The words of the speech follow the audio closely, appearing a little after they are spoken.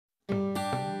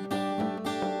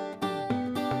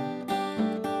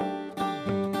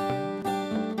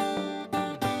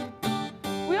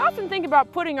often think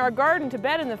about putting our garden to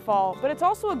bed in the fall, but it's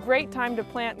also a great time to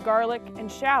plant garlic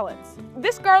and shallots.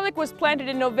 This garlic was planted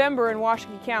in November in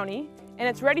Washakie County, and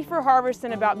it's ready for harvest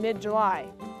in about mid-July.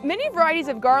 Many varieties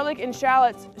of garlic and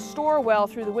shallots store well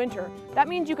through the winter. That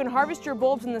means you can harvest your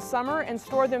bulbs in the summer and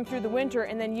store them through the winter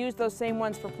and then use those same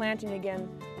ones for planting again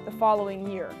the following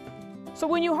year. So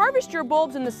when you harvest your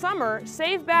bulbs in the summer,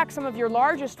 save back some of your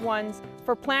largest ones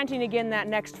for planting again that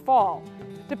next fall.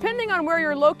 Depending on where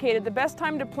you're located, the best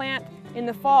time to plant in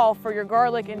the fall for your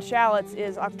garlic and shallots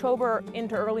is October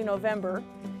into early November,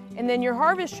 and then your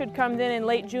harvest should come then in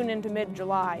late June into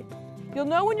mid-July. You'll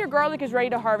know when your garlic is ready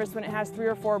to harvest when it has 3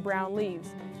 or 4 brown leaves.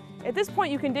 At this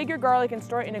point, you can dig your garlic and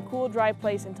store it in a cool, dry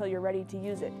place until you're ready to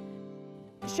use it.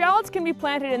 Shallots can be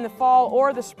planted in the fall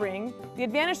or the spring. The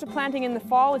advantage to planting in the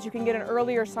fall is you can get an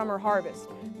earlier summer harvest.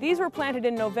 These were planted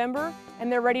in November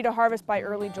and they're ready to harvest by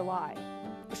early July.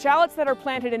 Shallots that are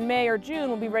planted in May or June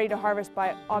will be ready to harvest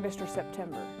by August or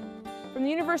September. From the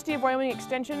University of Wyoming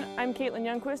Extension, I'm Caitlin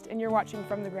Youngquist and you're watching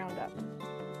From the Ground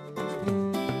Up.